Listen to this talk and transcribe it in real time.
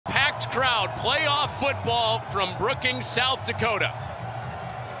crowd. Playoff football from Brookings, South Dakota.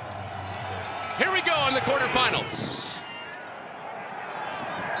 Here we go in the quarterfinals.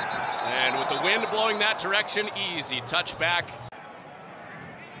 And with the wind blowing that direction, easy touchback.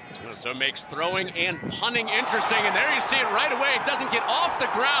 So it makes throwing and punting interesting. And there you see it right away. It doesn't get off the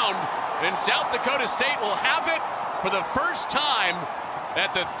ground. And South Dakota State will have it for the first time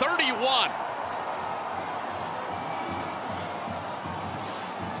at the 31.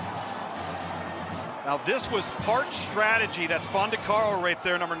 Now this was part strategy. That's Fondacaro right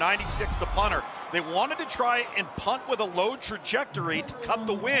there, number 96, the punter. They wanted to try and punt with a low trajectory to cut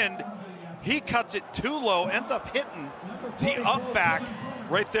the wind. He cuts it too low, ends up hitting the up back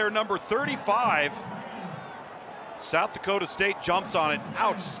right there, number 35. South Dakota State jumps on it.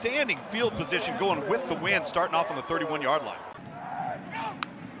 Outstanding field position going with the wind, starting off on the 31-yard line.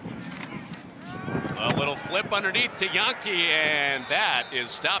 A little flip underneath to Yankee, and that is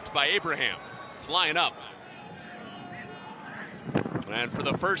stopped by Abraham. Flying up. And for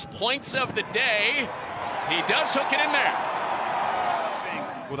the first points of the day, he does hook it in there.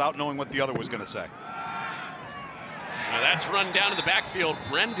 Without knowing what the other was going to say. Now that's run down in the backfield.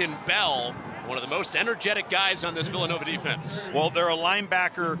 Brendan Bell, one of the most energetic guys on this Villanova defense. Well, they're a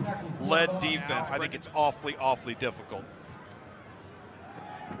linebacker-led defense. I think it's awfully, awfully difficult.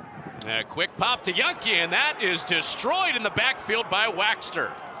 A quick pop to Yankee, and that is destroyed in the backfield by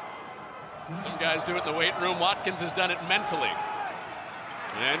Waxter. Some guys do it in the weight room. Watkins has done it mentally.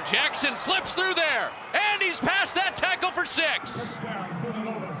 And Jackson slips through there, and he's past that tackle for 6.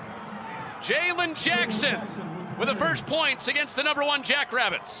 Jalen Jackson with the first points against the number 1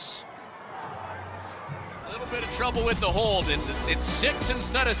 Jackrabbits. A little bit of trouble with the hold, and it's 6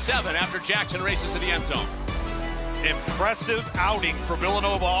 instead of 7 after Jackson races to the end zone. Impressive outing for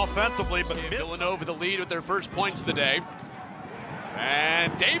Villanova offensively, but Villanova the lead with their first points of the day.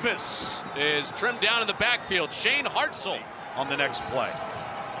 And Davis is trimmed down in the backfield. Shane Hartzell on the next play.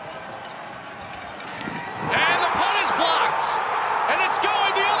 And the punt is blocked. And it's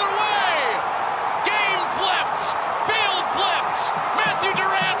going the other way. Game flipped. Field flipped. Matthew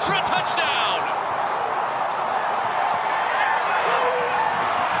Durant for a touchdown.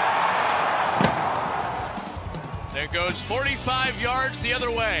 There goes 45 yards the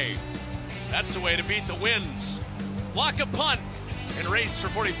other way. That's the way to beat the winds. Block a punt. And race for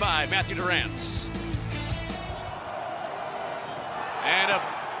 45, Matthew Durant. And a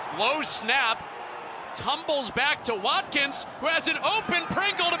low snap, tumbles back to Watkins, who has an open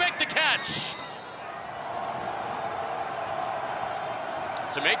Pringle to make the catch.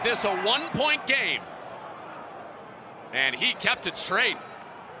 To make this a 1-point game. And he kept it straight.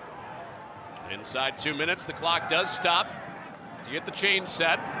 Inside 2 minutes, the clock does stop to get the chain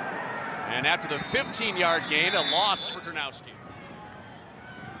set. And after the 15-yard gain, a loss for Gronowski.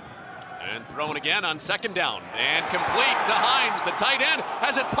 And thrown again on second down. And complete to Hines. The tight end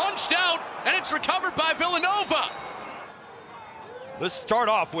has it punched out, and it's recovered by Villanova. Let's start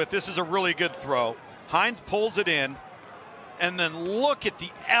off with, this is a really good throw. Hines pulls it in, and then look at the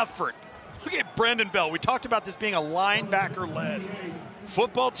effort. Look at Brendan Bell. We talked about this being a linebacker-led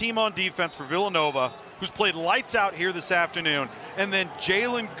football team on defense for Villanova, who's played lights out here this afternoon. And then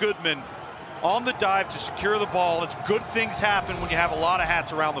Jalen Goodman on the dive to secure the ball. It's good things happen when you have a lot of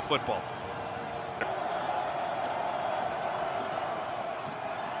hats around the football.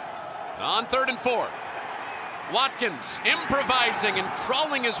 On 3rd and 4. Watkins improvising and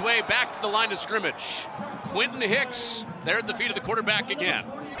crawling his way back to the line of scrimmage. Quentin Hicks there at the feet of the quarterback again.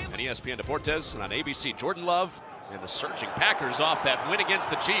 And ESPN Deportes and on ABC, Jordan Love and the surging Packers off that win against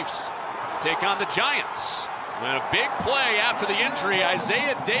the Chiefs take on the Giants. And a big play after the injury,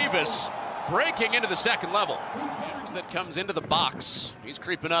 Isaiah Davis breaking into the second level. That comes into the box. He's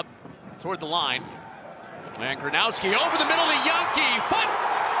creeping up toward the line. And Gronowski over the middle to Yankee. Foot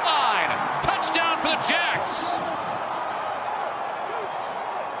line. Touchdown for the Jacks.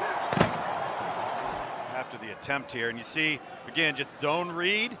 After the attempt here, and you see, again, just zone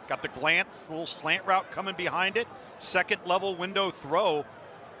read. Got the glance, little slant route coming behind it. Second level window throw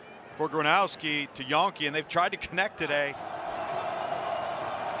for Gronowski to Yankee, and they've tried to connect today.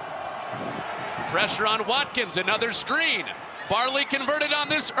 Pressure on Watkins, another screen. Barley converted on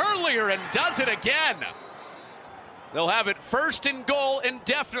this earlier and does it again. They'll have it 1st and goal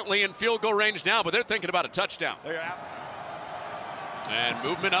indefinitely in field goal range now, but they're thinking about a touchdown. And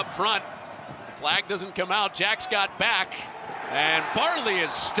movement up front. Flag doesn't come out. Jack's got back, and Barley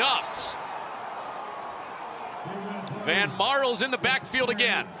is stuffed. Van Marl's in the backfield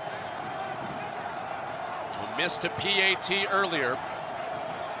again. Missed a PAT earlier.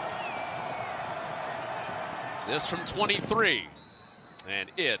 This from 23. And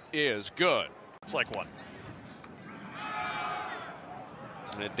it is good. It's like one.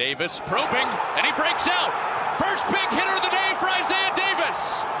 And Davis probing, and he breaks out. First big hitter of the day for Isaiah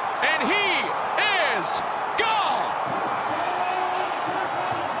Davis. And he is gone.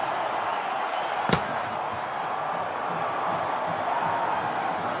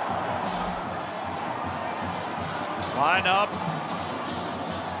 Line up.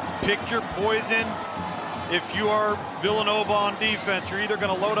 Pick your poison. If you are Villanova on defense, you're either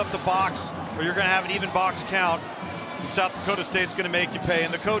going to load up the box or you're going to have an even box count. South Dakota State's going to make you pay.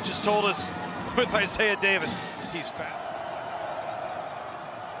 And the coach has told us with Isaiah Davis, he's fat.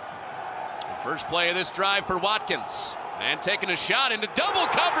 First play of this drive for Watkins. And taking a shot into double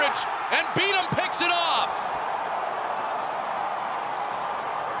coverage, and Beadham picks it off.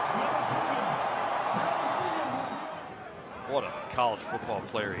 What a college football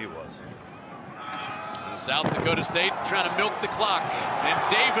player he was. South Dakota State trying to milk the clock,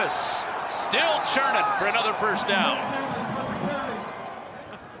 and Davis still churning for another first down.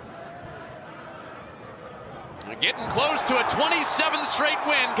 Getting close to a 27th straight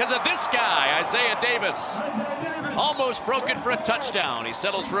win because of this guy, Isaiah Davis. Almost broke it for a touchdown. He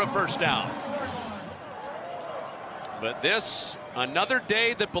settles for a first down. But this, another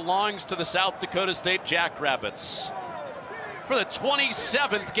day that belongs to the South Dakota State Jackrabbits. For the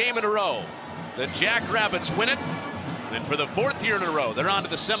 27th game in a row, the Jackrabbits win it. And for the 4th year in a row, they're on to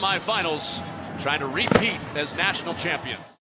the semifinals, trying to repeat as national champions.